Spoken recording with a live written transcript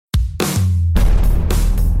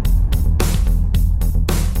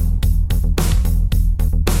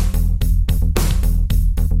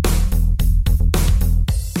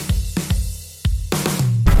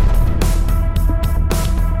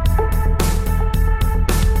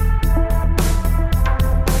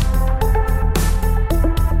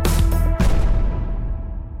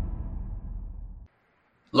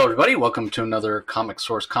Hello, everybody. Welcome to another Comic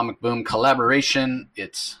Source Comic Boom collaboration.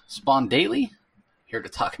 It's Spawn Daily, here to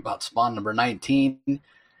talk about Spawn number 19. And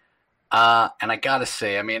I gotta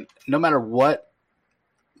say, I mean, no matter what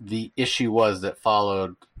the issue was that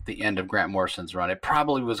followed the end of Grant Morrison's run, it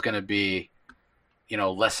probably was going to be,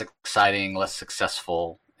 less exciting, less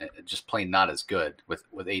successful, just plain not as good,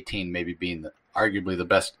 with 18 maybe being arguably the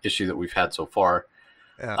best issue that we've had so far.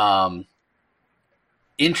 Yeah.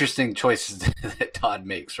 Interesting choices that Todd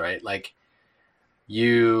makes, right?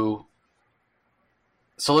 So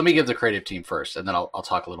let me give the creative team first, and then I'll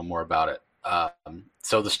talk a little more about it.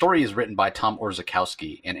 So the story is written by Tom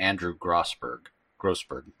Orzechowski and Andrew Grossberg,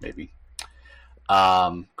 maybe.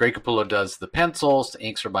 Greg Capullo does the pencils. The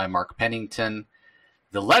inks are by Mark Pennington.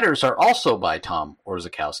 The letters are also by Tom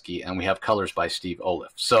Orzechowski, and we have colors by Steve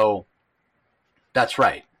Oliff. So that's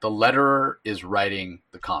right. The letterer is writing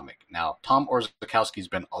the comic. Now, Tom Orzechowski's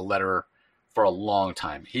been a letterer for a long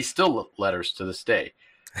time. He still letters to this day.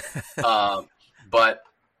 But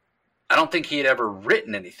I don't think he had ever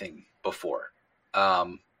written anything before.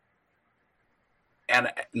 And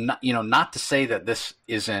not to say that this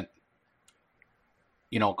isn't,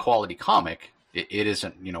 a quality comic. It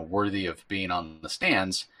isn't, worthy of being on the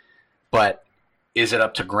stands. But is it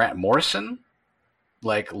up to Grant Morrison,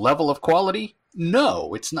 level of quality?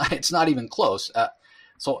 No, it's not. It's not even close.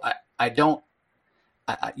 So I'm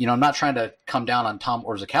not trying to come down on Tom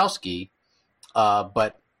Orzechowski,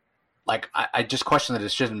 but I just question the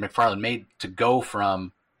decision McFarlane made to go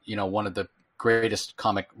from one of the greatest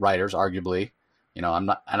comic writers, arguably. I'm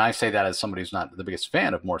not, and I say that as somebody who's not the biggest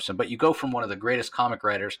fan of Morrison, but you go from one of the greatest comic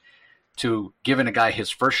writers to giving a guy his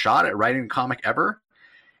first shot at writing a comic ever.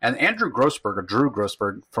 And Andrew Grossberg, or Drew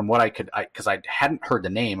Grossberg, from what because I hadn't heard the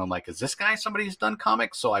name, I'm like, is this guy somebody who's done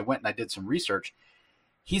comics? So I went and I did some research.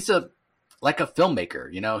 He's a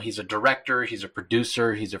filmmaker, he's a director, he's a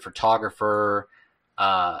producer, he's a photographer.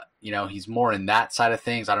 He's more in that side of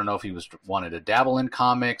things. I don't know if he wanted to dabble in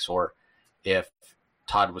comics or if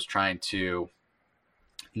Todd was trying to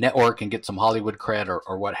network and get some Hollywood cred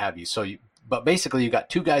or what have you. But basically you got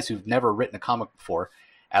two guys who've never written a comic before.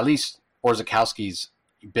 At least Orzechowski's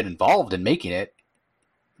been involved in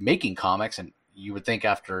making comics, and you would think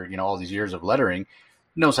after all these years of lettering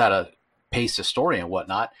knows how to pace a story and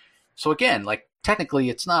whatnot. So again,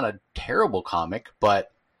 technically it's not a terrible comic,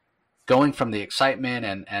 but going from the excitement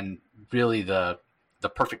and really the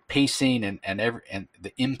perfect pacing and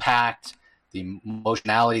the impact, the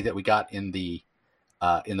emotionality that we got in the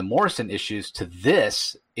Morrison issues to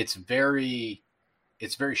this, it's very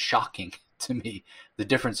shocking to me, the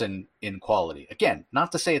difference in quality. Again,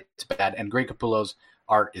 not to say it's bad, and Greg Capullo's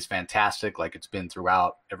art is fantastic, like it's been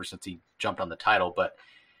throughout ever since he jumped on the title. But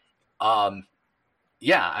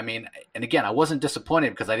yeah, I mean, and again, I wasn't disappointed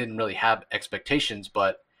because I didn't really have expectations,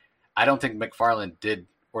 but I don't think McFarlane did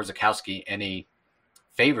Orzechowski any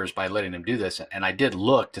favors by letting him do this. And I did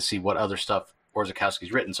look to see what other stuff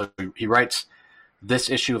Orzechowski's written. So he writes this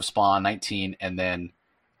issue of Spawn 19 and then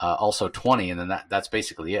also 20, and then that's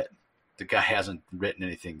basically it. The guy hasn't written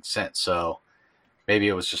anything since. So maybe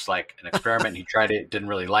it was just like an experiment. He tried it, didn't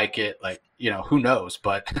really like it. Who knows?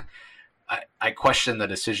 But I question the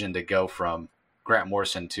decision to go from Grant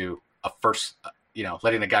Morrison to a first,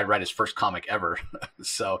 letting the guy write his first comic ever.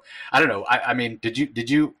 So I don't know. I mean, did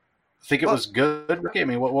you think it was good, Ricky? I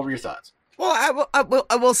mean, what were your thoughts? Well,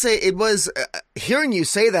 I will say it was hearing you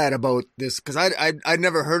say that about this, because I'd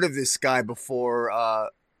never heard of this guy before.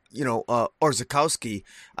 Orzechowski.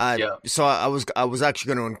 Yeah. So I was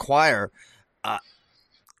actually going to inquire.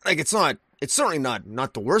 It's certainly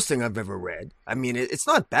not the worst thing I've ever read. I mean, it's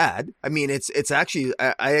not bad. I mean, it's actually,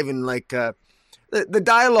 I even the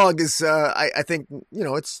dialogue is, I think,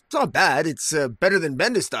 it's not bad. It's better than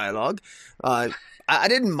Bendis dialogue. I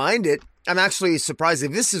didn't mind it. I'm actually surprised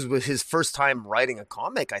if this is his first time writing a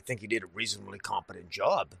comic. I think he did a reasonably competent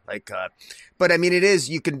job. But I mean, it is.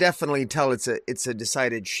 You can definitely tell it's a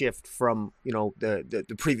decided shift from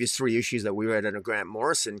the previous three issues that we read under Grant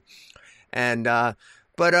Morrison, and I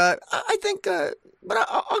think. But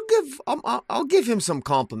I'll give him some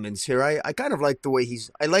compliments here. I kind of like the way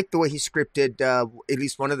I like the way he scripted at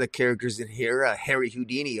least one of the characters in here, Harry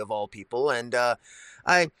Houdini of all people, and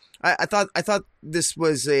I thought this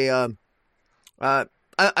was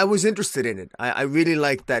I was interested in it. I really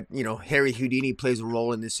liked that, Harry Houdini plays a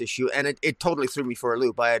role in this issue, and it totally threw me for a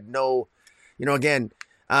loop. I had no, again,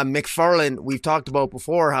 McFarlane, we've talked about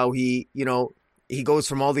before how he goes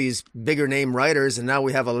from all these bigger name writers, and now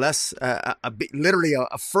we have literally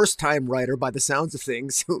a first time writer by the sounds of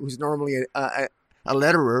things, who's normally a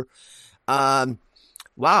letterer.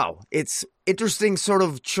 Wow, it's interesting sort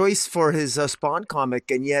of choice for his Spawn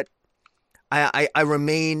comic, and yet I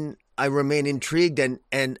remain intrigued,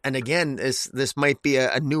 and again, this might be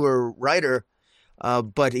a newer writer,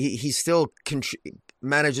 but he still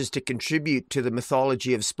manages to contribute to the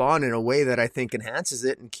mythology of Spawn in a way that I think enhances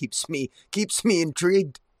it and keeps me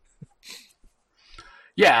intrigued.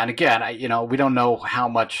 Yeah, and again, we don't know how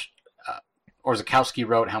much Orzechowski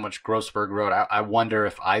wrote, how much Grossberg wrote. I wonder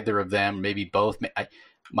if either of them, maybe both.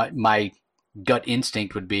 My gut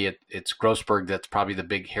instinct would be it's Grossberg that's probably the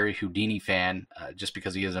big Harry Houdini fan, just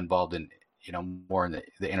because he is involved in more in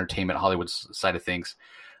the entertainment Hollywood side of things.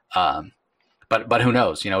 But who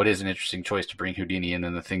knows? It is an interesting choice to bring Houdini in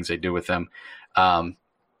and the things they do with them.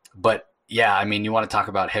 But yeah, I mean, you want to talk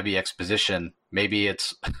about heavy exposition? Maybe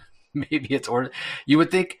it's you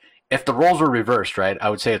would think if the roles were reversed, right? I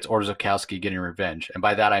would say it's Orzechowski getting revenge, and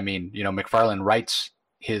by that I mean McFarlane writes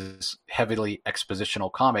his heavily expositional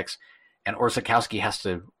comics, and Orzechowski has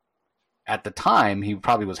to. At the time, he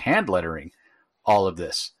probably was hand lettering all of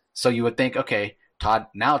this, so you would think, okay, Todd,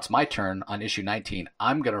 now it's my turn on issue 19.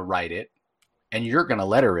 I'm going to write it, and you're going to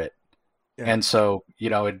letter it. Yeah. And so,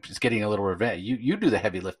 it's getting a little revenge. You do the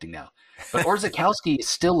heavy lifting now. But Orzechowski is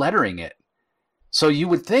still lettering it. So you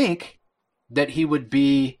would think that he would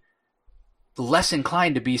be less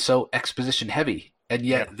inclined to be so exposition heavy. And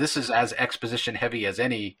yet this is as exposition heavy as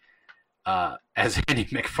any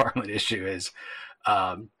McFarlane issue is.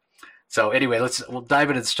 So anyway, we'll dive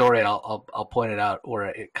into the story, and I'll point it out where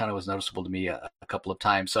it kind of was noticeable to me a couple of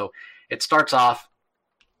times. So it starts off,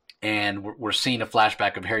 and we're seeing a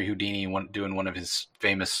flashback of Harry Houdini doing one of his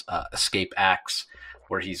famous escape acts,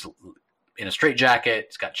 where he's in a straitjacket,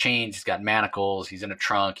 he's got chains, he's got manacles, he's in a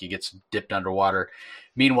trunk, he gets dipped underwater.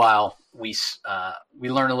 Meanwhile, we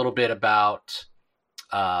learn a little bit about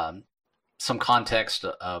some context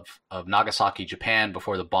of Nagasaki, Japan,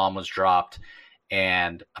 before the bomb was dropped,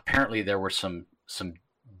 and apparently there were some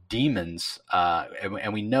demons,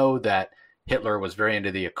 and we know that Hitler was very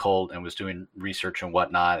into the occult and was doing research and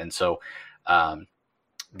whatnot, and so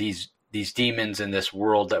these demons in this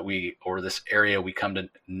world this area we come to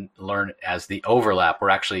learn as the overlap, were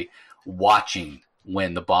actually watching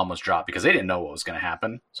when the bomb was dropped, because they didn't know what was going to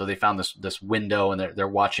happen. So they found this window, and they're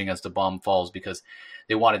watching as the bomb falls, because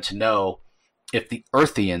they wanted to know if the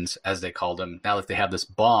Earthians, as they called them, now that they have this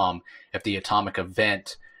bomb, if the atomic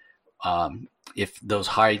event, if those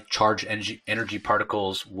high charge energy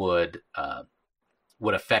particles would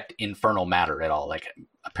affect infernal matter at all, like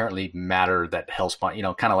apparently matter that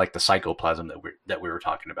Hellspawn, kind of like the psychoplasm that we were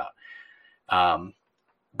talking about.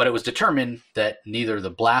 But it was determined that neither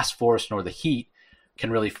the blast force nor the heat can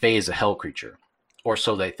really phase a hell creature, or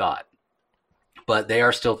so they thought. But they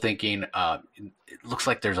are still thinking, it looks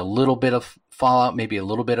like there's a little bit of fallout, maybe a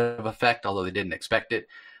little bit of effect, although they didn't expect it.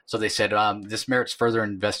 So they said, this merits further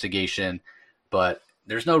investigation, but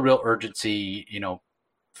there's no real urgency,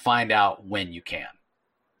 find out when you can.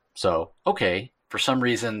 So, okay, for some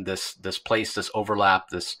reason, this place, this overlap,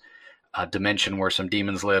 this dimension where some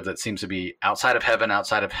demons live that seems to be outside of heaven,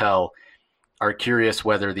 outside of hell, are curious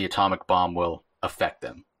whether the atomic bomb will affect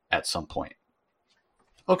them at some point.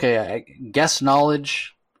 Okay, I guess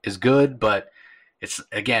knowledge is good, but it's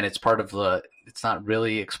part of it's not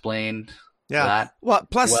really explained. Yeah. That well,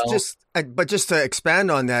 plus just to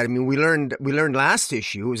expand on that, I mean, we learned last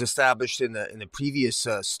issue, it was established in the previous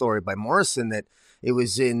story by Morrison, that it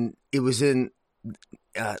was in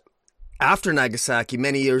after Nagasaki,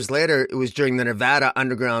 many years later, it was during the Nevada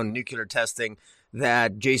underground nuclear testing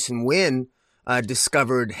that Jason Wynn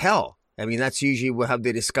discovered hell. I mean, that's usually how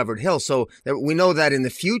they discovered hell. So we know that in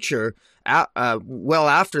the future, well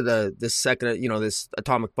after this second, this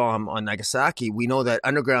atomic bomb on Nagasaki, we know that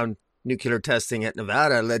underground nuclear testing at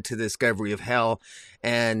Nevada led to the discovery of hell,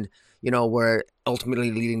 and we're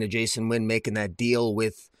ultimately leading to Jason Wynn making that deal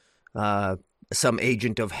with some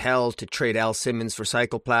agent of hell to trade Al Simmons for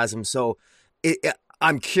psychoplasm. So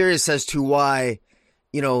I'm curious as to why,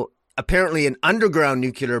 apparently an underground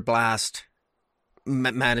nuclear blast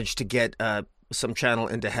managed to get some channel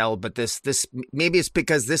into hell, but this maybe it's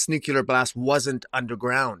because this nuclear blast wasn't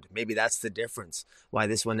underground. Maybe that's the difference. Why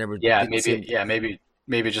this one never?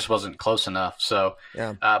 Maybe it just wasn't close enough. So,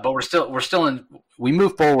 yeah. But we're still in. We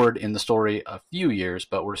move forward in the story a few years,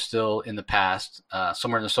 but we're still in the past,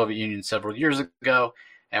 somewhere in the Soviet Union several years ago,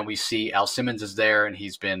 and we see Al Simmons is there, and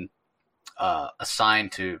he's been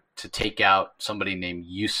assigned to take out somebody named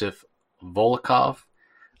Yusuf Volokov.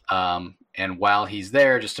 And while he's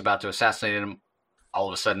there, just about to assassinate him, all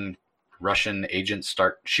of a sudden, Russian agents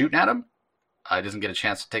start shooting at him. He doesn't get a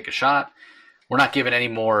chance to take a shot. We're not given any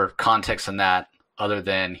more context than that, other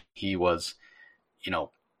than he was,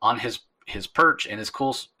 on his perch in his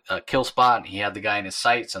cool kill spot. He had the guy in his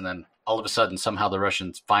sights, and then all of a sudden, somehow the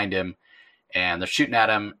Russians find him, and they're shooting at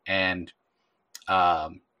him, and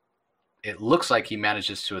it looks like he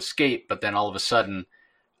manages to escape, but then all of a sudden,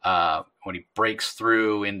 when he breaks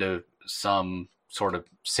through into some sort of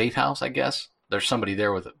safe house, I guess, there's somebody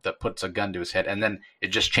there that puts a gun to his head, and then it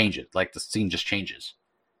just changes. Like the scene just changes.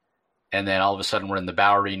 And then all of a sudden we're in the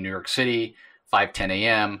Bowery, New York City, 5:10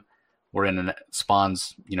 a.m. We're in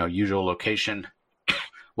Spawn's, usual location,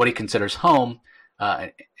 what he considers home,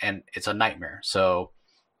 and it's a nightmare. So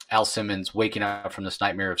Al Simmons waking up from this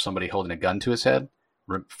nightmare of somebody holding a gun to his head,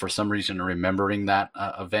 for some reason remembering that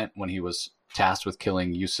event when he was tasked with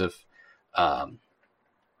killing Yusuf,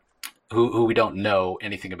 who we don't know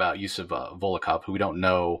anything about, Yusuf Volokov, who we don't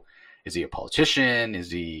know. Is he a politician?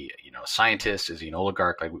 Is he, a scientist? Is he an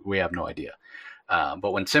oligarch? Like, we have no idea.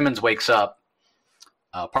 But when Simmons wakes up,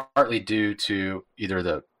 partly due to either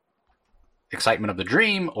the excitement of the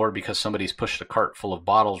dream or because somebody's pushed a cart full of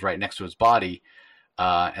bottles right next to his body,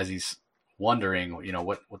 as he's wondering,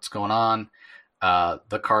 what's going on,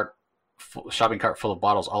 the shopping cart full of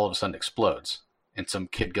bottles all of a sudden explodes, and some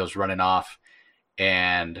kid goes running off,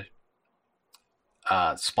 and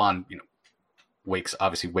Spawn, wakes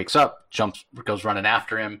up, goes running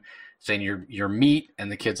after him, saying, "You're meat,"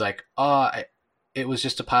 and the kid's like, it was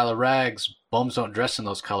just a pile of rags. Bums don't dress in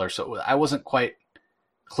those colors. So I wasn't quite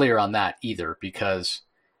clear on that either, because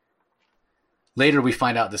later we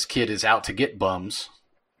find out this kid is out to get bums,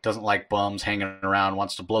 doesn't like bums hanging around,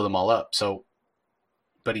 wants to blow them all up. So,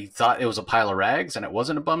 but he thought it was a pile of rags and it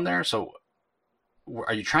wasn't a bum there. So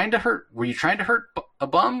were you trying to hurt a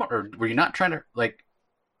bum, or were you not trying to, like,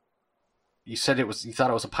 you said you thought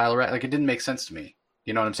it was a pile of rags? Like, it didn't make sense to me.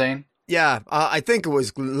 You know what I'm saying? Yeah, I think it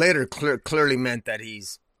was later clearly meant that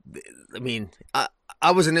he's. I mean,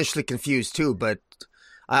 I was initially confused too, but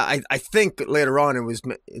I think later on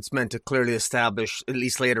it's meant to clearly establish, at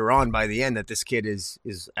least later on by the end, that this kid is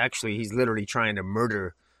actually, he's literally trying to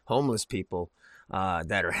murder homeless people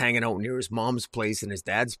that are hanging out near his mom's place and his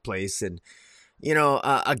dad's place. And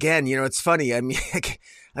again, it's funny.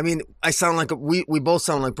 I mean, I sound like we both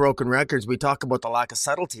sound like broken records. We talk about the lack of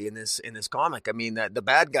subtlety in this comic. I mean, the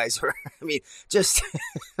bad guys are. I mean, just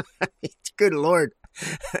good Lord.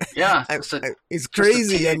 Yeah, it's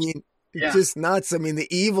crazy. I mean, it's just nuts. I mean, the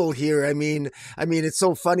evil here. I mean, it's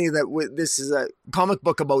so funny that this is a comic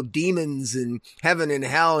book about demons and heaven and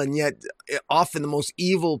hell, and yet often the most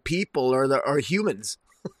evil people are humans.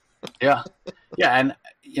 Yeah, and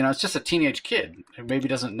it's just a teenage kid who maybe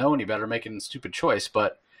doesn't know any better, making a stupid choice.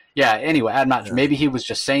 But yeah, anyway, I'm not. Maybe he was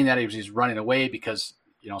just saying that he's running away because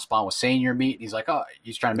Spawn was saying you're meat, and he's like, oh,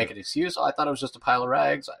 he's trying to make an excuse. Oh, I thought it was just a pile of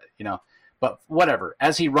rags, But whatever.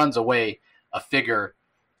 As he runs away, a figure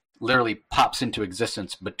literally pops into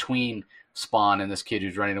existence between Spawn and this kid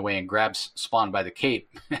who's running away, and grabs Spawn by the cape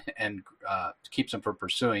and keeps him from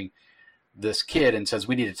pursuing this kid, and says,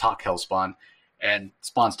 "We need to talk, Hellspawn." And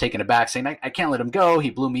Spawn's taken aback, saying, I can't let him go. He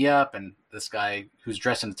blew me up. And this guy who's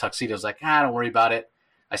dressed in a tuxedo is like, don't worry about it.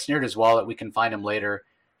 I snared his wallet. We can find him later.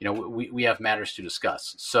 We have matters to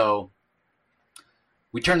discuss. So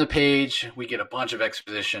we turn the page. We get a bunch of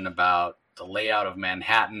exposition about the layout of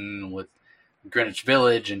Manhattan with Greenwich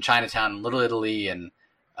Village and Chinatown and Little Italy and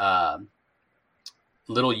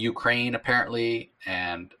Little Ukraine, apparently.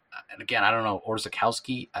 And again, I don't know,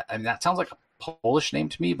 Orzechowski. I mean, that sounds like a Polish name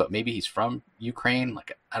to me, but maybe he's from Ukraine.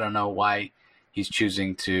 Like, I don't know why he's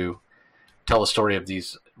choosing to tell the story of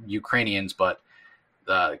these Ukrainians, but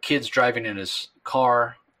the kid's driving in his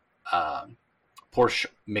car. Porsche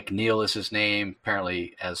McNeil is his name.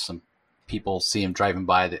 Apparently, as some people see him driving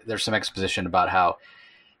by, there's some exposition about how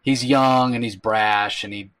he's young and he's brash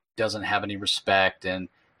and he doesn't have any respect. And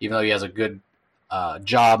even though he has a good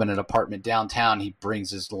job in an apartment downtown, he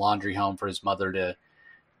brings his laundry home for his mother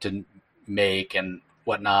to make and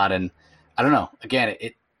whatnot. And I don't know, again,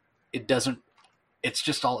 it doesn't, it's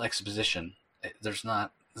just all exposition. It's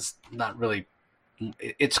not really,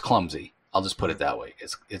 it's clumsy. I'll just put it that way.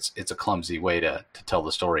 It's a clumsy way to tell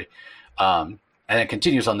the story. And it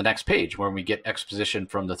continues on the next page where we get exposition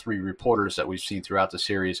from the three reporters that we've seen throughout the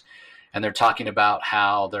series. And they're talking about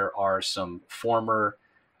how there are some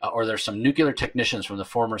there's some nuclear technicians from the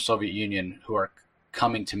former Soviet Union who are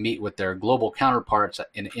coming to meet with their global counterparts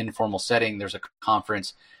in an informal setting. There's a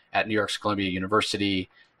conference at New York's Columbia University,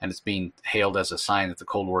 and it's being hailed as a sign that the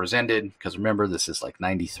Cold War has ended. Because remember, this is like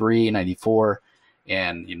 93, 94,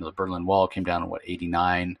 and the Berlin Wall came down in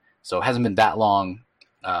 89. So it hasn't been that long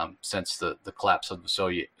since the collapse of the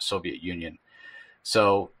Soviet Union.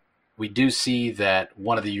 So we do see that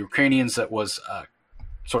one of the Ukrainians that was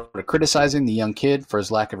sort of criticizing the young kid for his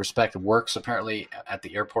lack of respect. Works apparently at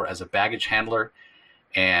the airport as a baggage handler,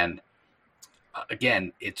 and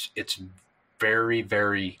again, it's very,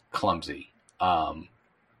 very clumsy.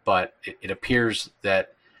 But it appears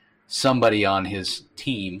that somebody on his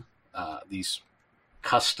team, these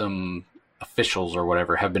custom officials or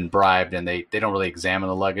whatever, have been bribed, and they don't really examine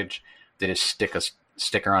the luggage. They just stick a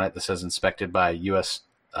sticker on it that says inspected by U.S.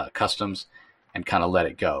 Customs and kind of let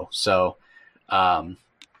it go. So,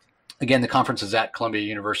 again, the conference is at Columbia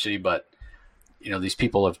University, but these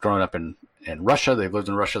people have grown up in Russia. They've lived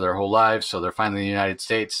in Russia their whole lives, so they're finally in the United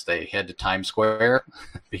States. They head to Times Square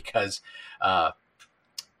because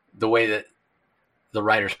the way that the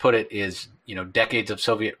writers put it is, decades of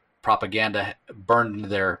Soviet propaganda burned into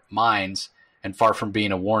their minds, and far from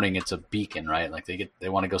being a warning, it's a beacon, right? Like they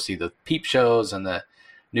want to go see the peep shows and the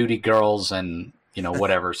nudie girls and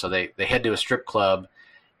whatever. So they head to a strip club,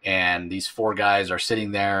 and these four guys are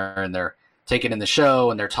sitting there, and they're taking in the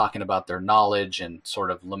show, and they're talking about their knowledge and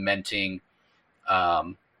sort of lamenting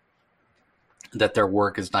that their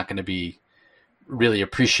work is not going to be really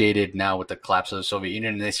appreciated now with the collapse of the Soviet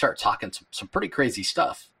Union. And they start talking some pretty crazy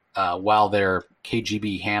stuff while their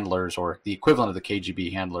KGB handlers, or the equivalent of the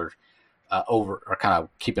KGB handler, are kind of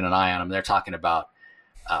keeping an eye on them. They're talking about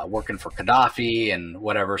working for Gaddafi and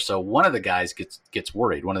whatever. So one of the guys gets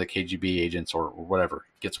worried. One of the KGB agents or whatever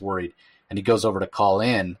gets worried, and he goes over to call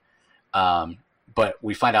in. But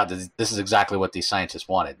we find out that this is exactly what these scientists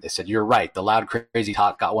wanted. They said, "You're right. The loud, crazy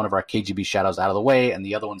talk got one of our KGB shadows out of the way, and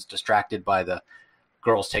the other one's distracted by the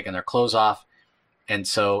girls taking their clothes off." And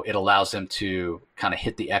so it allows them to kind of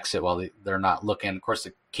hit the exit while they're not looking. Of course,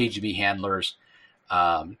 the KGB handlers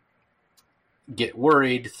get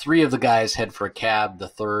worried. Three of the guys head for a cab. The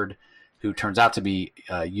third, who turns out to be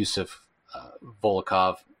Yusuf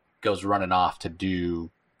Volokov, goes running off to do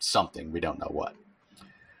something. We don't know what.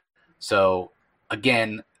 So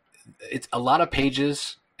again, it's a lot of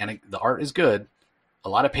pages, and the art is good. A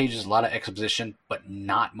lot of pages, a lot of exposition, but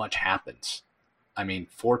not much happens. I mean,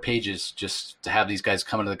 4 pages just to have these guys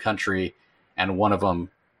come into the country and one of them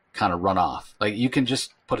kind of run off. Like, you can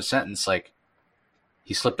just put a sentence like,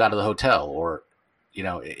 he slipped out of the hotel, or, I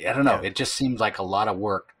don't know. Yeah. It just seems like a lot of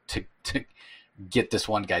work to get this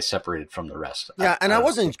one guy separated from the rest. Yeah, I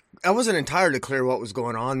wasn't entirely clear what was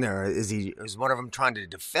going on there. Is one of them trying to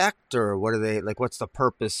defect, or what are they, like, what's the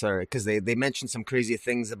purpose? Or because they mentioned some crazy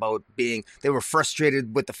things about they were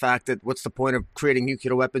frustrated with the fact that what's the point of creating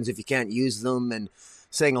nuclear weapons if you can't use them, and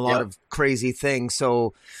saying a lot of crazy things.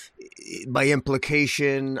 So by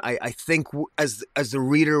implication, I think as the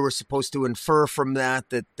reader, we're supposed to infer from that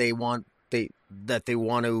they want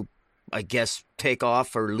to, I guess, take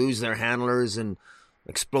off or lose their handlers and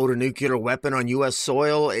explode a nuclear weapon on U.S.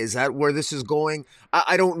 soil. Is that where this is going?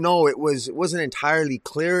 I don't know. It wasn't entirely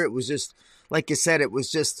clear. It was just, like you said, it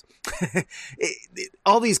was just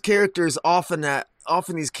all these characters often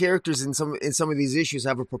these characters in some of these issues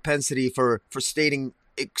have a propensity for stating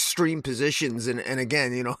extreme positions, and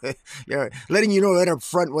again, letting right up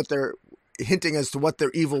front what they're hinting as to what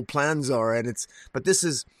their evil plans are. And this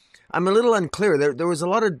is, I'm a little unclear. There was a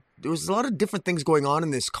lot of different things going on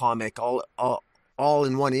in this comic, all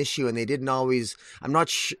in one issue, and they didn't always.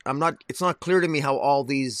 It's not clear to me how all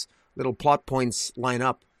these little plot points line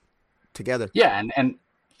up together. Yeah, and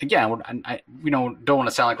again, we don't want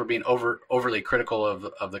to sound like we're being overly critical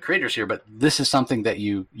of the creators here, but this is something that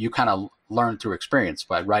you kind of learn through experience.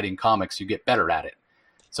 By writing comics, you get better at it.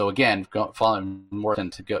 So again, following Morton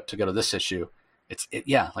to go to this issue,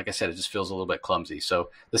 like I said, it just feels a little bit clumsy. So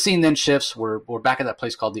the scene then shifts. We're back at that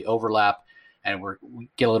place called the Overlap, and we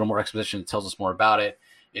get a little more exposition that tells us more about it.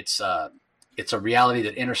 It's a reality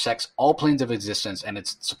that intersects all planes of existence, and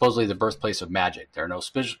it's supposedly the birthplace of magic. There are no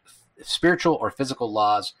spiritual or physical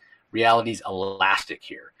laws. Reality's elastic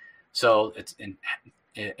here. So it's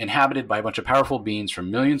inhabited by a bunch of powerful beings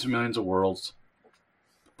from millions and millions of worlds, a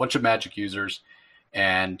bunch of magic users,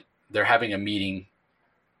 and they're having a meeting,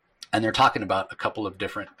 and they're talking about a couple of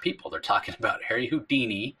different people. They're talking about Harry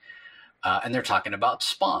Houdini, and they're talking about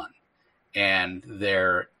Spawn, and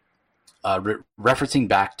they're referencing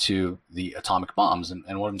back to the atomic bombs. And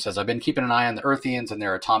one of them says, "I've been keeping an eye on the Earthians and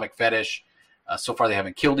their atomic fetish. So far, they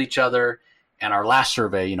haven't killed each other. And our last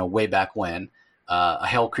survey, way back when, a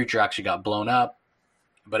hell creature actually got blown up,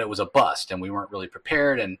 but it was a bust, and we weren't really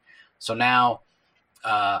prepared. And so now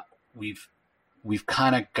we've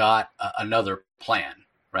kind of got another plan,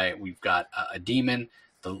 right? We've got a demon,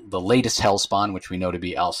 the latest Hellspawn, which we know to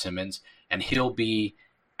be Al Simmons, and he'll be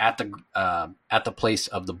at the place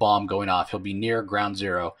of the bomb going off. He'll be near ground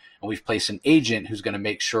zero, and we've placed an agent who's going to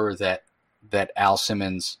make sure that Al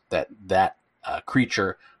Simmons, that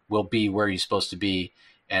creature will be where he's supposed to be,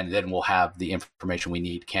 and then we'll have the information we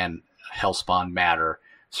need. Can Hellspawn matter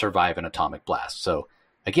survive an atomic blast? So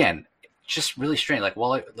again, just really strange. Like,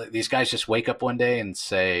 well, these guys just wake up one day and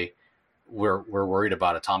say, we're worried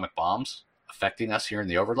about atomic bombs affecting us here in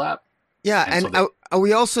the overlap. Yeah, And and are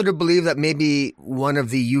we also to believe that maybe one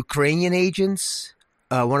of the Ukrainian agents,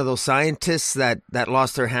 one of those scientists that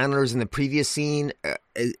lost their handlers in the previous scene,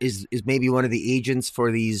 is maybe one of the agents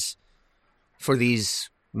for these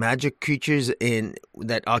magic creatures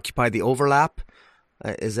that occupy the overlap?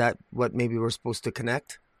 Is that what maybe we're supposed to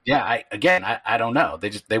connect? Yeah, I don't know.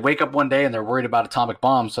 They wake up one day and they're worried about atomic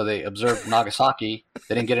bombs, so they observe Nagasaki.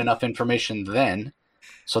 They didn't get enough information then,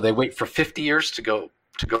 so they wait for 50 years to go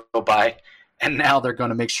by, and now they're going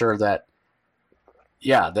to make sure that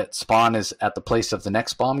that Spawn is at the place of the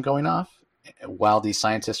next bomb going off while these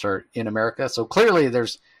scientists are in America. So clearly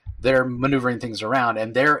they're maneuvering things around,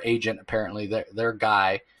 and their agent, apparently their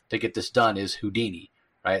guy to get this done, is Houdini,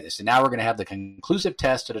 right? So now we're going to have the conclusive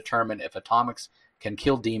test to determine if atomics can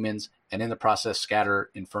kill demons and in the process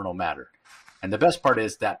scatter infernal matter. And the best part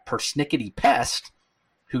is that persnickety pest,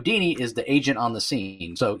 Houdini, is the agent on the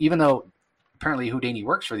scene. So even though apparently Houdini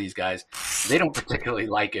works for these guys, they don't particularly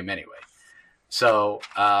like him anyway. So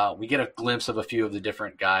we get a glimpse of a few of the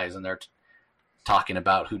different guys, and they're talking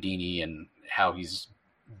about Houdini and how he's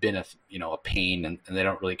been a pain, and they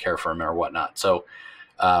don't really care for him or whatnot. So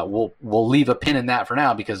we'll leave a pin in that for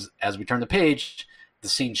now, because as we turn the page, the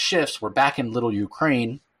scene shifts. We're back in Little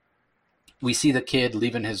Ukraine. We see the kid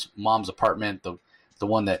leaving his mom's apartment, the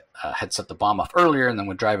one that had set the bomb off earlier, and then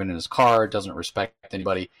when driving in his car, doesn't respect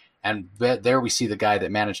anybody. And there we see the guy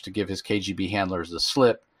that managed to give his KGB handlers the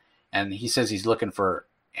slip, and he says he's looking for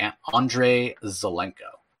Andrei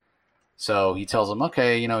Zelenko. So he tells him,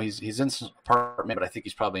 okay, he's in his apartment, but I think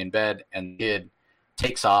he's probably in bed. And the kid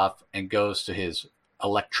takes off and goes to his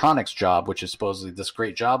electronics job, which is supposedly this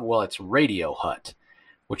great job. Well, it's Radio Hut,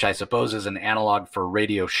 which I suppose is an analog for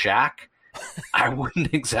Radio Shack. I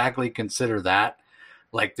wouldn't exactly consider that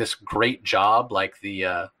like this great job, like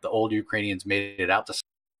the old Ukrainians made it out to.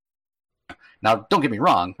 Now, don't get me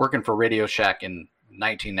wrong, working for Radio Shack in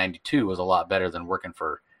 1992 was a lot better than working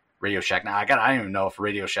for Radio Shack. Now, I don't even know if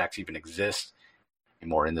Radio Shacks even exist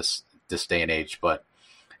anymore in this day and age. But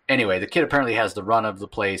anyway, the kid apparently has the run of the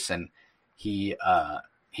place, and he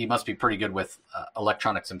must be pretty good with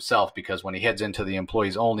electronics himself, because when he heads into the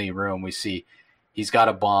employees only room, we see he's got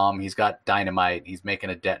a bomb, he's got dynamite, he's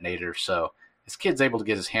making a detonator. So this kid's able to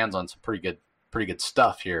get his hands on some pretty good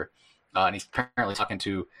stuff here, and he's apparently talking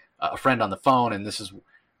to a friend on the phone, and this is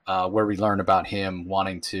where we learn about him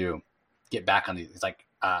wanting to get back on these. He's like,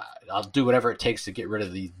 I'll do whatever it takes to get rid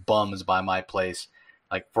of these bums by my place.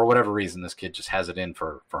 Like, for whatever reason, this kid just has it in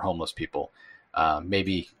for homeless people.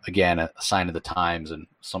 Maybe again a sign of the times and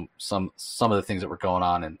some of the things that were going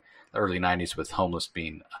on in the early 90s with homeless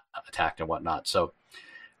being attacked and whatnot. So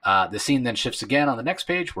the scene then shifts again on the next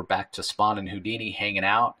page. We're back to Spawn and Houdini hanging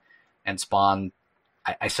out, and Spawn,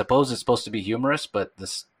 I suppose it's supposed to be humorous, but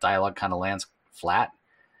this dialogue kind of lands flat.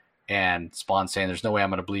 And Spawn saying, "There's no way I'm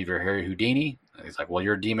going to believe you're Harry Houdini." And he's like, "Well,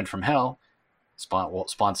 you're a demon from hell."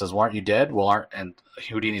 Spawn says, "Well, aren't you dead?" And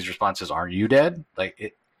Houdini's response is, "Aren't you dead?"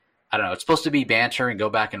 Like, I don't know. It's supposed to be banter and go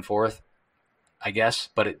back and forth, I guess,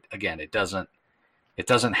 but it doesn't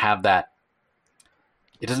have that.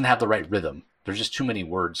 It doesn't have the right rhythm. There's just too many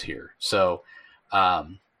words here. So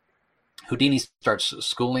Houdini starts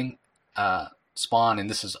schooling Spawn, and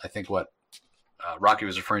this is, I think, what Rocky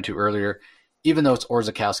was referring to earlier. Even though it's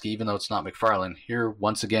Orzechowski, even though it's not McFarlane, here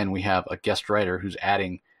once again we have a guest writer who's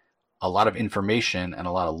adding a lot of information and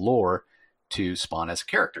a lot of lore to Spawn as a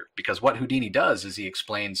character. Because what Houdini does is he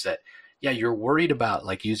explains that, yeah, you're worried about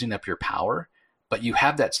like using up your power, but you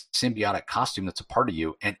have that symbiotic costume that's a part of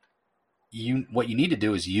you, and what you need to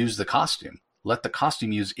do is use the costume. Let the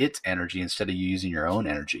costume use its energy instead of you using your own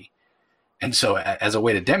energy. And so as a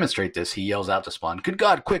way to demonstrate this, he yells out to Spawn, "Good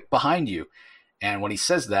God, quick, behind you." And when he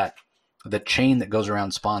says that, the chain that goes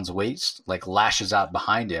around Spawn's waist like lashes out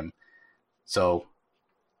behind him. So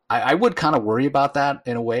I would kind of worry about that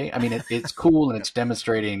in a way. I mean, it's cool and it's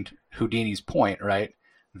demonstrating Houdini's point, right?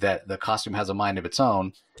 That the costume has a mind of its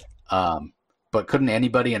own. But couldn't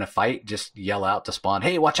anybody in a fight just yell out to Spawn,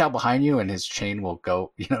 "Hey, watch out behind you," and his chain will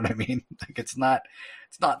go, you know what I mean? Like, it's not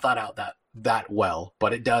thought out that well,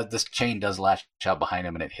 but it does. This chain does lash out behind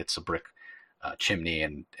him, and it hits a brick chimney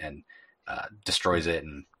and destroys it.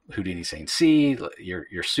 And Houdini saying, "See,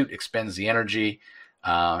 your suit expends the energy,"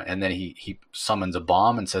 and then he summons a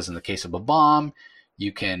bomb and says, in the case of a bomb,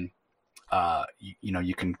 you can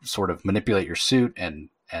you can sort of manipulate your suit and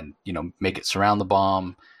make it surround the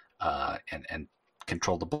bomb. and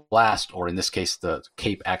control the blast, or in this case, the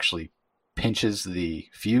cape actually pinches the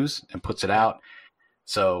fuse and puts it out.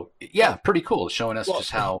 So yeah, pretty cool. Showing us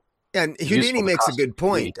just how. And Houdini makes a good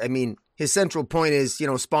point. I mean, his central point is,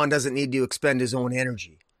 Spawn doesn't need to expend his own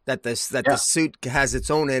energy. That the suit has its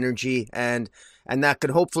own energy, and that could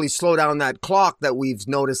hopefully slow down that clock that we've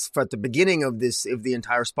noticed at the beginning of the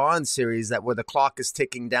entire Spawn series, that where the clock is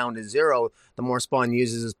ticking down to zero, the more Spawn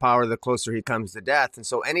uses his power, the closer he comes to death. And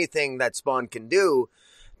so anything that Spawn can do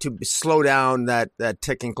to slow down that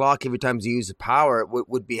ticking clock every time he uses power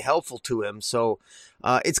would be helpful to him. So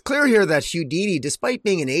it's clear here that Houdini, despite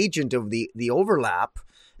being an agent of the overlap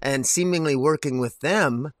and seemingly working with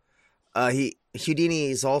them, Houdini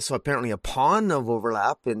is also apparently a pawn of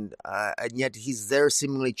overlap, and yet he's there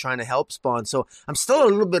seemingly trying to help Spawn. So I'm still a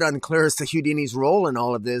little bit unclear as to Houdini's role in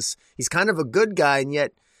all of this. He's kind of a good guy,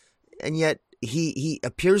 and yet he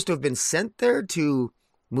appears to have been sent there to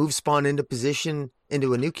move Spawn into position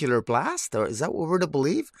into a nuclear blast. Or is that what we're to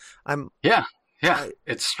believe? Yeah.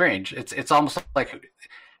 It's strange. It's almost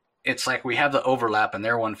like we have the overlap, and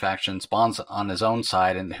they're one faction. Spawn's on his own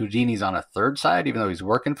side, and Houdini's on a third side, even though he's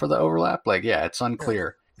working for the overlap. It's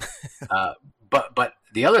unclear. But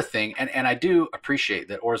the other thing, and I do appreciate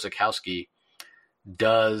that Orzechowski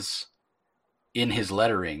does in his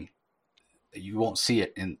lettering. You won't see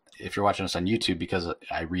it if you're watching us on YouTube because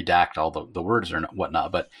I redact all the words or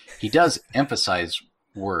whatnot. But he does emphasize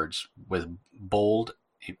words with bold.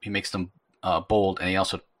 He makes them bold, and he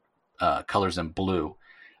also colors them blue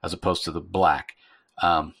as opposed to the black,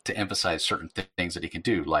 to emphasize certain things that he can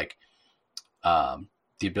do, like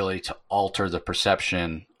the ability to alter the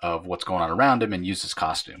perception of what's going on around him and use his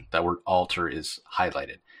costume. That word alter is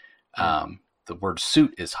highlighted. The word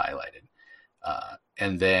suit is highlighted.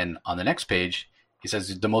 And then on the next page, he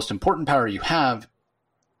says the most important power you have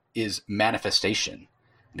is manifestation.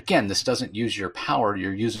 And again, this doesn't use your power.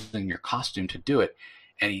 You're using your costume to do it.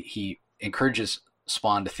 And he encourages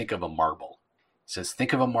Spawn to think of a marble. He says,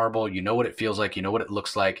 think of a marble. You know what it feels like. You know what it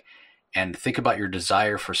looks like. And think about your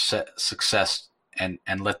desire for success and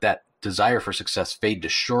let that desire for success fade to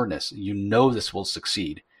sureness. You know this will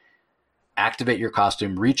succeed. Activate your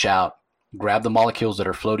costume, reach out, grab the molecules that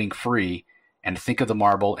are floating free, and think of the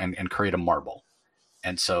marble and create a marble.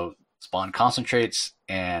 And so Spawn concentrates,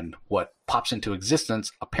 and what pops into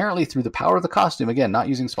existence, apparently through the power of the costume, again, not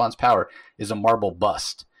using Spawn's power, is a marble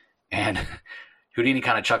bust. And Houdini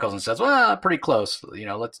kind of chuckles and says, well, pretty close.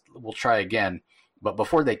 We'll try again. But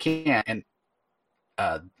before they can, and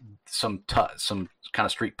some kind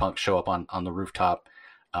of street punks show up on the rooftop,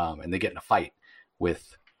 and they get in a fight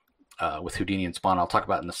with Houdini and Spawn. I'll talk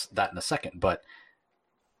about that in a second. But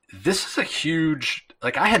this is a huge,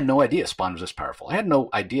 I had no idea Spawn was this powerful. I had no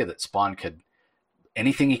idea that Spawn could,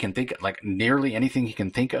 anything he can think of, nearly anything he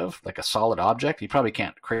can think of, like a solid object. He probably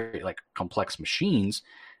can't create complex machines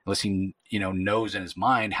unless he, knows in his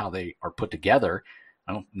mind how they are put together.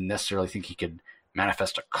 I don't necessarily think he could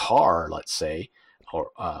manifest a car, let's say,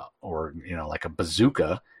 or like a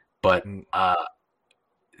bazooka. But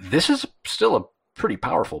this is still a pretty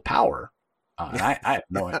powerful power. And I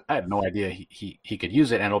had no idea he could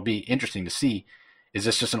use it, and it'll be interesting to see, is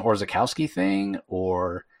this just an Orzechowski thing,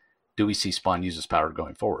 or do we see Spawn use his power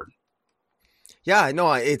going forward? Yeah,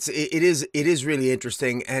 no, it is really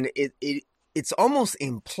interesting, and it's almost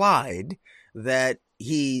implied that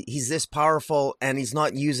he's this powerful and he's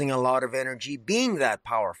not using a lot of energy being that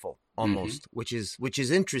powerful. Almost, which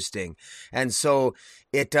is interesting, and so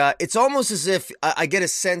it's almost as if I get a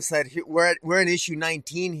sense that we're in issue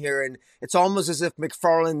 19 here, and it's almost as if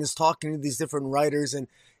McFarlane is talking to these different writers, and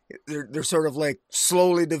they're sort of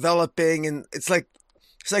slowly developing, and it's like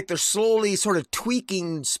they're slowly sort of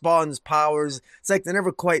tweaking Spawn's powers. It's like they're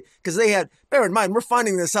never quite, because bear in mind, we're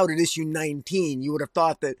finding this out at issue 19. You would have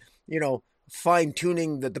thought that fine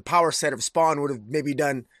tuning the power set of Spawn would have maybe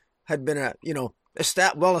had been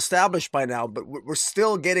well established by now, but we're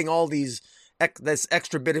still getting all this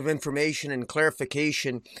extra bit of information and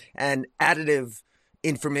clarification and additive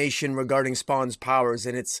information regarding Spawn's powers,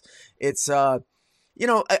 and it's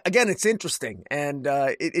again, it's interesting, and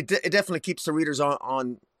it definitely keeps the readers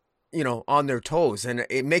on their toes, and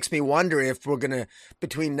it makes me wonder if we're gonna,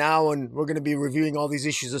 between now and we're gonna be reviewing all these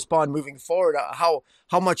issues of Spawn moving forward, how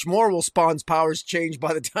much more will Spawn's powers change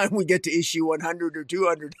by the time we get to issue 100 or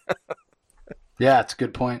 200. Yeah, it's a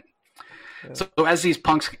good point. Yeah. So as these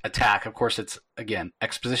punks attack, of course, it's, again,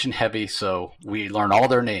 exposition heavy. So we learn all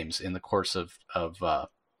their names in the course of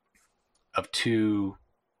 2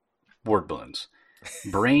 word balloons.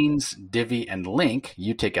 Brains, Divvy, and Link.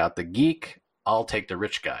 You take out the geek. I'll take the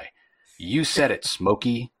rich guy. You said it,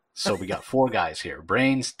 Smokey. So we got 4 guys here: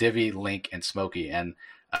 Brains, Divvy, Link, and Smokey. And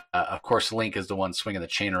of course, Link is the one swinging the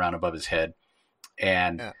chain around above his head.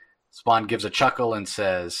 And Yeah. Spawn gives a chuckle and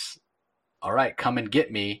says, "All right, come and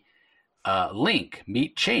get me. Link,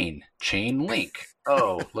 meet Chain. Chain Link."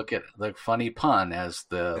 Oh, look at the funny pun as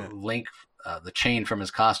the Link, the chain from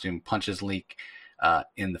his costume punches Link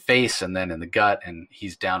in the face and then in the gut, and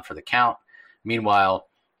he's down for the count. Meanwhile,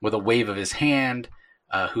 with a wave of his hand,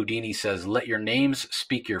 Houdini says, "Let your names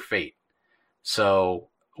speak your fate." So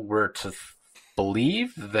we're to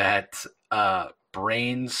believe that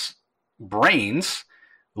Brains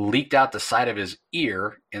leaked out the side of his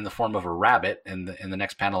ear in the form of a rabbit. In the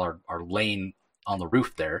next panel are laying on the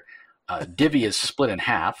roof there. Divvy is split in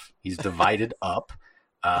half. He's divided up.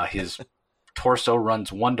 His torso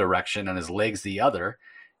runs one direction and his legs the other.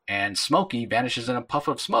 And Smokey vanishes in a puff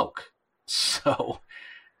of smoke. So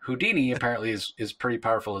Houdini apparently is pretty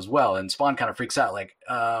powerful as well. And Spawn kind of freaks out, like,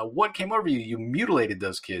 what came over you? You mutilated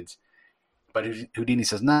those kids. But Houdini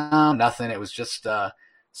says, no, nothing. It was just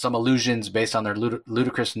some illusions based on their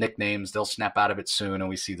ludicrous nicknames. They'll snap out of it soon. And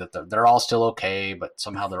we see that they're all still okay, but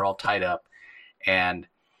somehow they're all tied up. And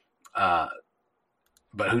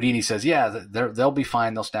but Houdini says, yeah, they'll be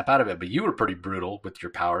fine. They'll snap out of it. But you were pretty brutal with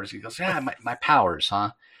your powers. He goes, yeah, my powers,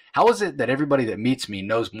 huh? How is it that everybody that meets me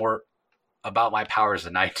knows more about my powers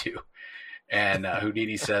than I do? And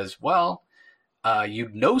Houdini says, well,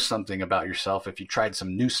 you'd know something about yourself if you tried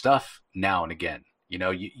some new stuff now and again. You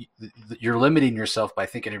know, you're limiting yourself by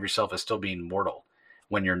thinking of yourself as still being mortal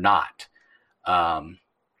when you're not.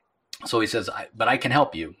 So he says, but I can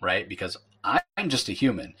help you, right? Because I'm just a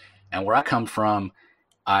human. And where I come from,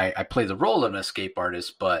 I play the role of an escape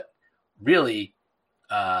artist, but really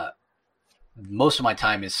most of my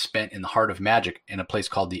time is spent in the heart of magic in a place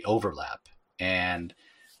called the Overlap. And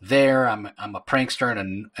there I'm a prankster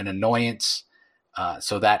and an annoyance.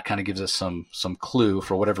 So that kind of gives us some clue.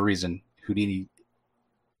 For whatever reason, Houdini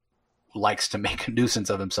likes to make a nuisance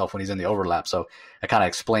of himself when he's in the Overlap. So that kind of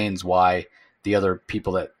explains why the other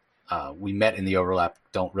people that we met in the Overlap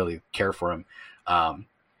don't really care for him.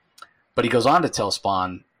 But he goes on to tell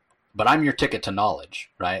Spawn, but I'm your ticket to knowledge,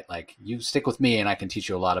 right? Like, you stick with me and I can teach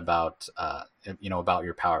you a lot about, about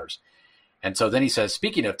your powers. And so then he says,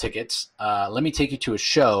 speaking of tickets, let me take you to a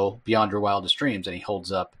show beyond your wildest dreams. And he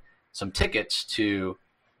holds up some tickets to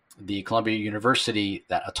the Columbia University,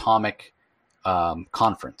 that atomic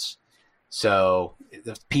conference. So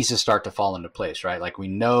the pieces start to fall into place, right? Like, we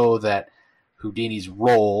know that Houdini's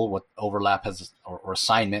role, what Overlap has, or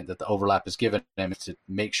assignment that the Overlap has given him, is to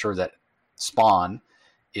make sure that Spawn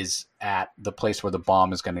is at the place where the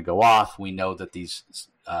bomb is going to go off. We know that these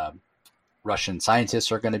Russian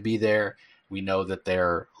scientists are going to be there. We know that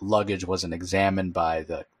their luggage wasn't examined by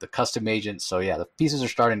the custom agents. So yeah, the pieces are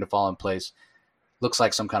starting to fall in place. Looks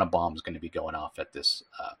like some kind of bomb is going to be going off at this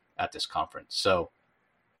conference. So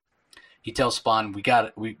he tells Spawn, we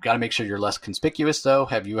got to make sure you're less conspicuous, though.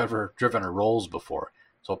 Have you ever driven a Rolls before?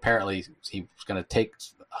 So apparently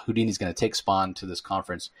Houdini's going to take Spawn to this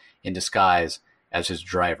conference in disguise as his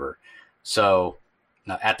driver. So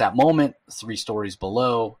now at that moment, 3 stories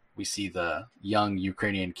below, we see the young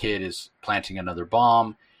Ukrainian kid is planting another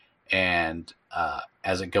bomb. And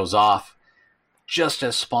as it goes off, just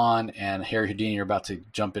as Spawn and Harry Houdini are about to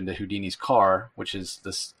jump into Houdini's car, which is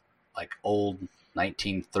this like old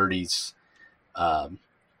 1930s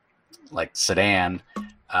like sedan,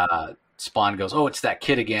 Spawn goes, oh, it's that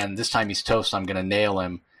kid again. This time he's toast. I'm going to nail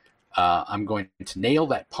him. I'm going to nail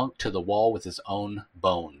that punk to the wall with his own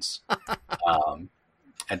bones.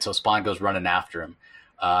 And so Spawn goes running after him.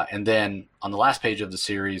 And then on the last page of the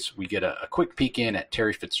series, we get a quick peek in at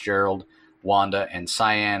Terry Fitzgerald, Wanda, and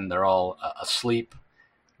Cyan. They're all asleep.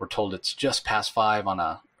 We're told it's just past 5 on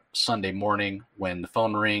a Sunday morning when the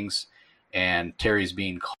phone rings, and Terry's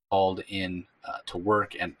being called in to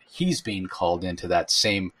work, and he's being called into that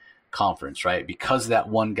same conference, right? Because that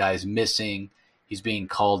one guy's missing, he's being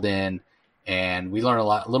called in, and we learn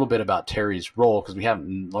a little bit about Terry's role because we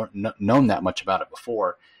haven't known that much about it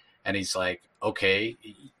before. And he's like, okay,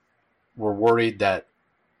 we're worried that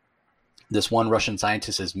this one Russian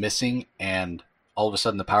scientist is missing, and all of a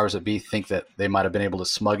sudden the powers that be think that they might have been able to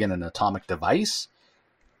smuggle in an atomic device.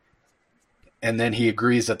 And then he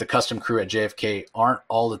agrees that the custom crew at JFK aren't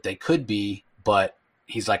all that they could be, but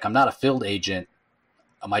he's like, I'm not a field agent.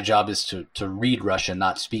 My job is to read Russian,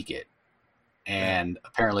 not speak it. And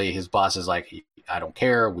apparently his boss is like, I don't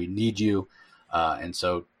care. We need you. And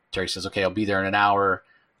so Terry says, okay, I'll be there in an hour,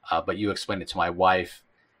 but you explain it to my wife.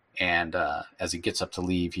 And as he gets up to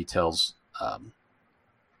leave, he tells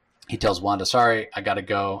Wanda, sorry, I got to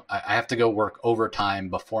go. I have to go work overtime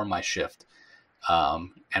before my shift.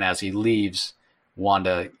 And as he leaves,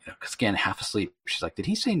 Wanda, because again, half asleep, she's like, "Did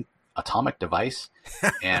he say atomic device?"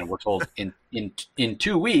 And we're told in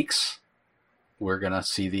 2 weeks we're gonna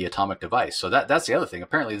see the atomic device. So that's the other thing.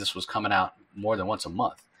 Apparently, this was coming out more than once a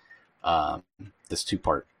month. This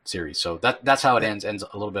 2-part series. So that's how it ends. Ends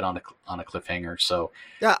a little bit on a cliffhanger. So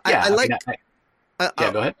yeah, I like.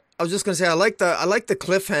 Yeah, go ahead. I was just going to say I like the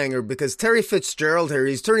cliffhanger because Terry Fitzgerald here,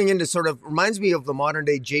 he's turning into sort of reminds me of the modern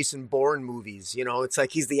day Jason Bourne movies. You know, it's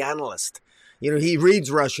like he's the analyst. You know, he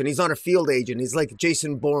reads Russian. He's not a field agent. He's like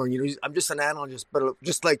Jason Bourne. You know, I'm just an analyst, but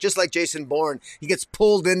just like Jason Bourne, he gets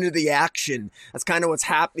pulled into the action. That's kind of what's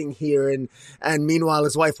happening here. And meanwhile,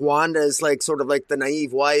 his wife Wanda is like sort of like the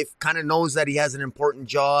naive wife, kind of knows that he has an important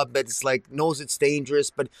job, but it's like knows it's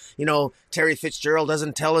dangerous. But you know, Terry Fitzgerald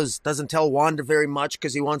doesn't tell Wanda very much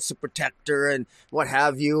because he wants to protect her and what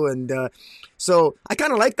have you. And so I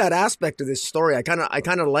kind of like that aspect of this story. I kind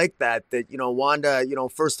of like that you know, Wanda, you know,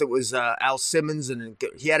 first it was Al Simmons and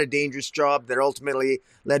he had a dangerous job that ultimately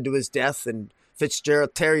led to his death. And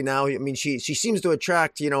Fitzgerald Terry now, I mean, she seems to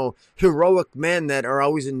attract, you know, heroic men that are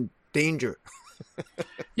always in danger.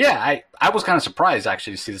 Yeah, I was kind of surprised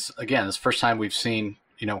actually to see this again. This first time we've seen,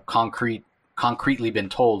 you know, concretely been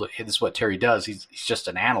told this is what Terry does. He's just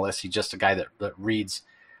an analyst. He's just a guy that reads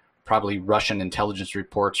probably Russian intelligence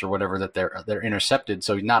reports or whatever that they're intercepted.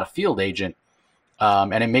 So he's not a field agent.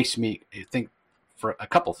 And it makes me think for a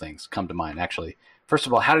couple things come to mind, actually. First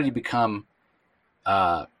of all, how did he become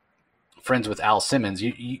friends with Al Simmons?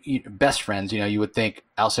 You best friends, you know, you would think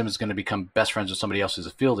Al Simmons is going to become best friends with somebody else who's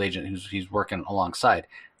a field agent he's working alongside.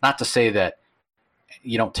 Not to say that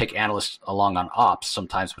you don't take analysts along on ops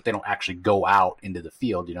sometimes, but they don't actually go out into the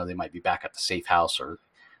field. You know, they might be back at the safe house or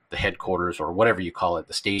the headquarters or whatever you call it,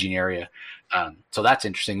 the staging area. So that's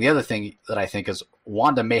interesting. The other thing that I think is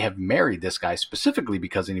Wanda may have married this guy specifically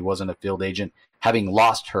because he wasn't a field agent, having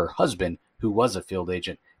lost her husband who was a field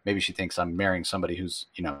agent. Maybe she thinks I'm marrying somebody whose,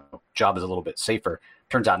 you know, job is a little bit safer.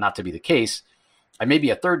 Turns out not to be the case. And maybe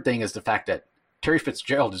a third thing is the fact that Terry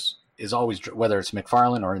Fitzgerald is always, whether it's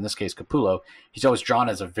McFarlane or in this case Capullo, he's always drawn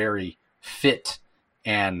as a very fit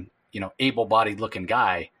and, you know, able-bodied looking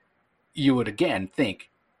guy. You would again think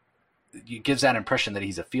it gives that impression that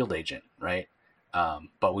he's a field agent, right?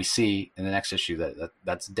 But we see in the next issue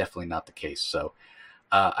that's definitely not the case. So,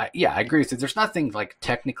 I agree with you. There's nothing like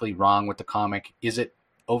technically wrong with the comic. Is it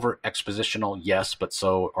over expositional? Yes, but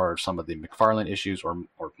so are some of the McFarlane issues, or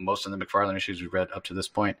most of the McFarlane issues we've read up to this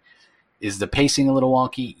point. Is the pacing a little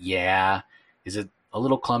wonky? Yeah. Is it a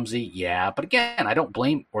little clumsy? Yeah. But again, I don't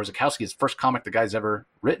blame Orzechowski. It's the first comic the guy's ever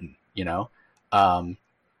written, you know?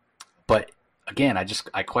 But again,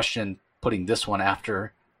 I question putting this one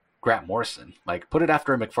after Grant Morrison. Like, put it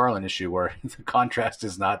after a McFarlane issue where the contrast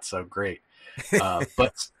is not so great.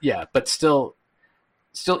 But still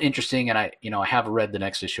interesting. And I have read the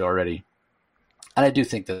next issue already. And I do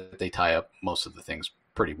think that they tie up most of the things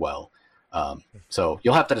pretty well. So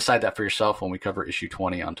you'll have to decide that for yourself when we cover issue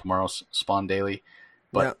 20 on tomorrow's Spawn Daily.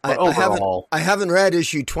 But, yeah, overall, I haven't read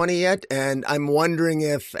issue 20 yet, and I'm wondering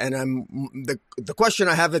if, and the question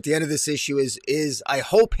I have at the end of this issue is I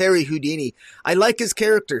hope Harry Houdini. I like his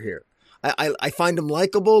character here. I find him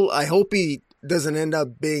likable. I hope he doesn't end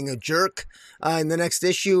up being a jerk in the next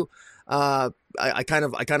issue. I kind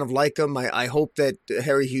of like him. I hope that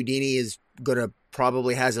Harry Houdini is gonna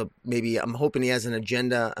probably has I'm hoping he has an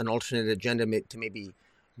agenda, an alternate agenda to maybe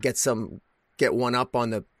get one up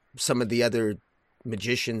on some of the other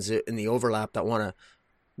magicians in the overlap that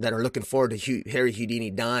are looking forward to Harry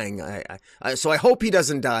Houdini dying. So I hope he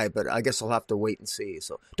doesn't die, but I guess I'll have to wait and see.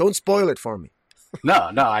 So don't spoil it for me.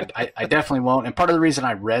 No, I definitely won't. And part of the reason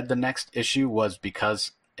I read the next issue was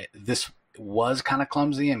because this was kind of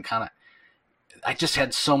clumsy and I just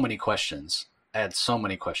had so many questions.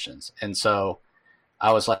 And so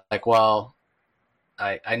I was like, well,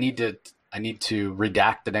 I need to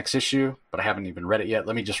redact the next issue, but I haven't even read it yet.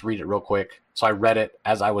 Let me just read it real quick. So I read it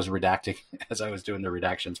as I was redacting, as I was doing the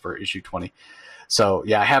redactions for issue 20. So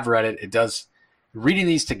yeah, I have read it. It does, reading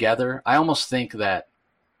these together, I almost think that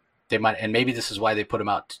they might, and maybe this is why they put them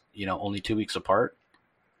out, only 2 weeks apart,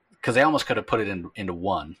 because they almost could have put it into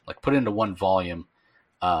one volume,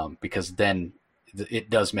 because then it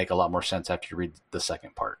does make a lot more sense after you read the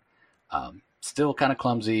second part. Still kind of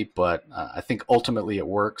clumsy, but I think ultimately it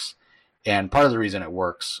works. And part of the reason it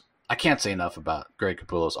works, I can't say enough about Greg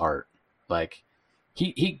Capullo's art. Like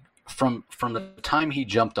he from the time he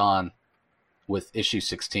jumped on with issue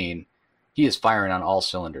 16, he is firing on all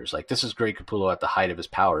cylinders. Like, this is Greg Capullo at the height of his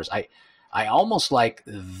powers. I almost like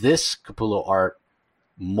this Capullo art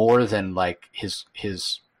more than like his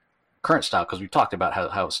current style, because we talked about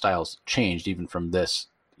how styles changed even from this,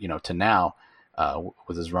 to now,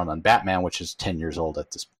 with his run on Batman, which is 10 years old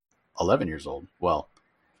at this, 11 years old. Well,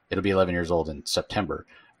 it'll be 11 years old in September.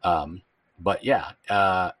 But yeah,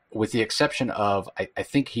 with the exception of, I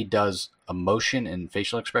think he does emotion and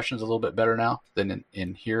facial expressions a little bit better now than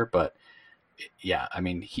in here. But yeah, I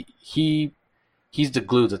mean, he's the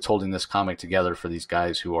glue that's holding this comic together for these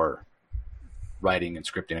guys who are writing and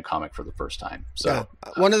scripting a comic for the first time. So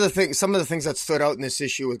some of the things that stood out in this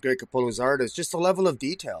issue with Greg Capullo's art is just the level of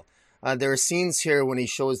detail. There are scenes here when he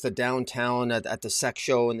shows the downtown at the sex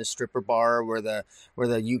show and the stripper bar where the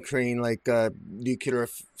Ukraine nuclear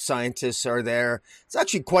scientists are there. It's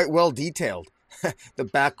actually quite well detailed. The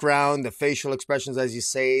background, the facial expressions, as you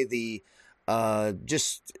say, the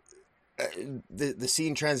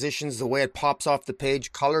scene transitions, the way it pops off the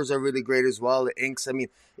page, colors are really great as well. The inks, I mean,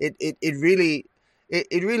 it really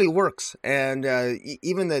works, and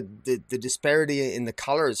even the disparity in the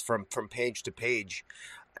colors from page to page.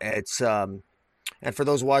 It's and for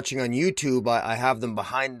those watching on YouTube, I have them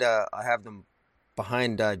behind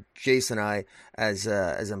Jace and I as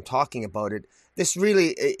I'm talking about it. This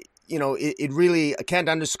really, it really, I can't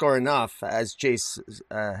underscore enough, as Jace,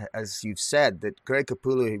 as you've said, that Greg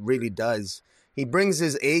Capullo really does. He brings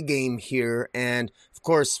his A game here, and of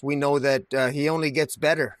course we know that he only gets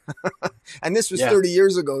better. And this was 30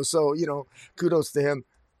 years ago, so kudos to him.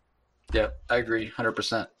 Yeah, I agree,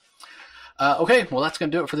 100%. Okay, well, that's going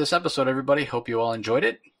to do it for this episode, everybody. Hope you all enjoyed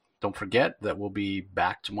it. Don't forget that we'll be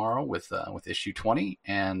back tomorrow with issue 20,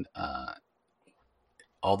 and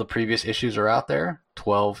all the previous issues are out there.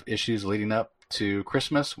 12 issues leading up to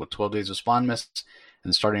Christmas with 12 Days of Spawnmas,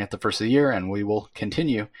 and starting at the first of the year, and we will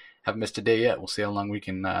continue. Haven't missed a day yet. We'll see how long we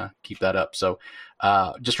can keep that up. So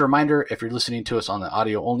just a reminder, if you're listening to us on the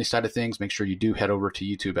audio-only side of things, make sure you do head over to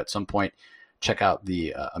YouTube at some point. Check out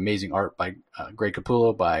the amazing art by Greg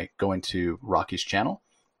Capullo by going to Rocky's channel.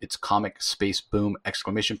 It's Comic Space Boom ! Make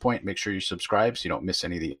sure you subscribe so you don't miss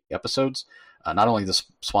any of the episodes. Not only the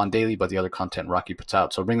Spawn Daily, but the other content Rocky puts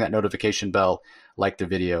out. So ring that notification bell, like the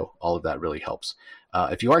video. All of that really helps.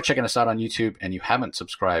 If you are checking us out on YouTube and you haven't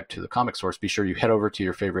subscribed to the Comic Source, be sure you head over to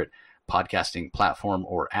your favorite podcasting platform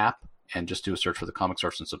or app and just do a search for the Comic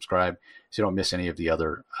Source and subscribe so you don't miss any of the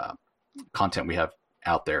other content we have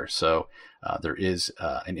out there. So there is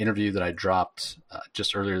an interview that I dropped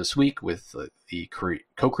just earlier this week with the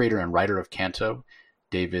co-creator and writer of Kanto,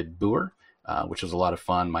 David Boer, which was a lot of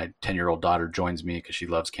fun. My 10-year-old daughter joins me because she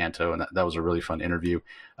loves Kanto, and that was a really fun interview.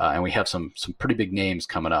 And we have some pretty big names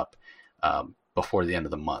coming up before the end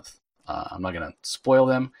of the month. I'm not going to spoil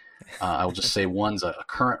them. I will just say one's a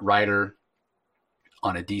current writer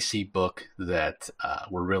on a DC book that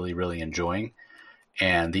we're really, really enjoying.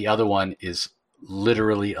 And the other one is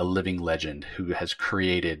literally a living legend who has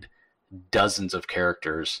created dozens of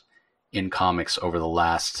characters in comics over the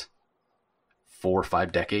last 4 or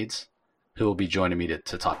 5 decades, who will be joining me to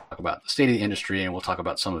talk about the state of the industry, and we'll talk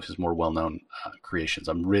about some of his more well-known creations.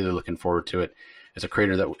 I'm really looking forward to it. It's a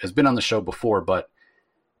creator that has been on the show before, but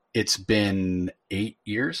it's been 8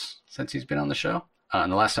 years since he's been on the show.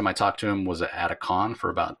 And the last time I talked to him was at a con for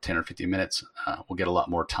about 10 or 15 minutes. We'll get a lot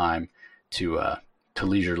more time to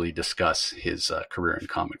leisurely discuss his career in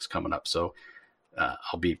comics coming up. So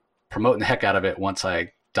I'll be promoting the heck out of it once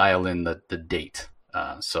I dial in the date.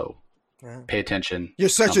 So pay attention. You're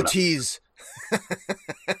such a tease.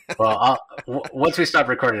 Well, once we stop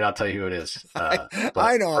recording, I'll tell you who it is.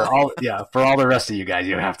 I know. For all the rest of you guys,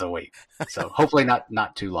 you have to wait. So hopefully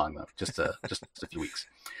not too long though, just a few weeks.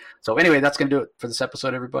 So anyway, that's going to do it for this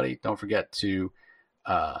episode, everybody. Don't forget to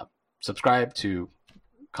subscribe to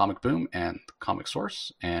Comic Boom and Comic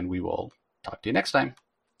Source, and we will talk to you next time.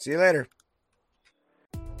 See you later.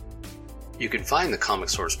 You can find the Comic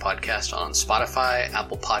Source podcast on Spotify,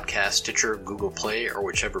 Apple Podcasts, Stitcher, Google Play, or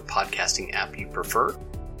whichever podcasting app you prefer.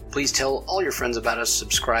 Please tell all your friends about us,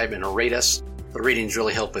 subscribe, and rate us. The ratings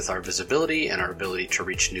really help with our visibility and our ability to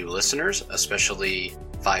reach new listeners, especially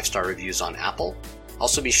 5-star reviews on Apple.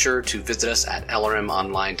 Also be sure to visit us at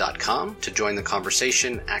lrmonline.com to join the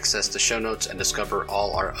conversation, access the show notes, and discover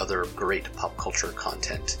all our other great pop culture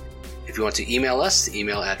content. If you want to email us, the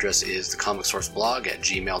email address is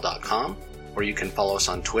thecomicsourceblog@gmail.com, or you can follow us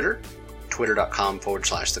on Twitter,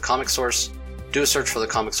 twitter.com/thecomicsource. Do a search for The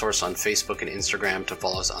Comic Source on Facebook and Instagram to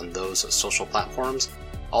follow us on those social platforms.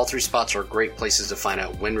 All 3 spots are great places to find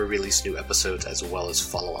out when we release new episodes, as well as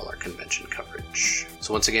follow all our convention coverage.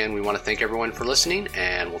 So once again, we want to thank everyone for listening,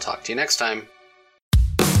 and we'll talk to you next time.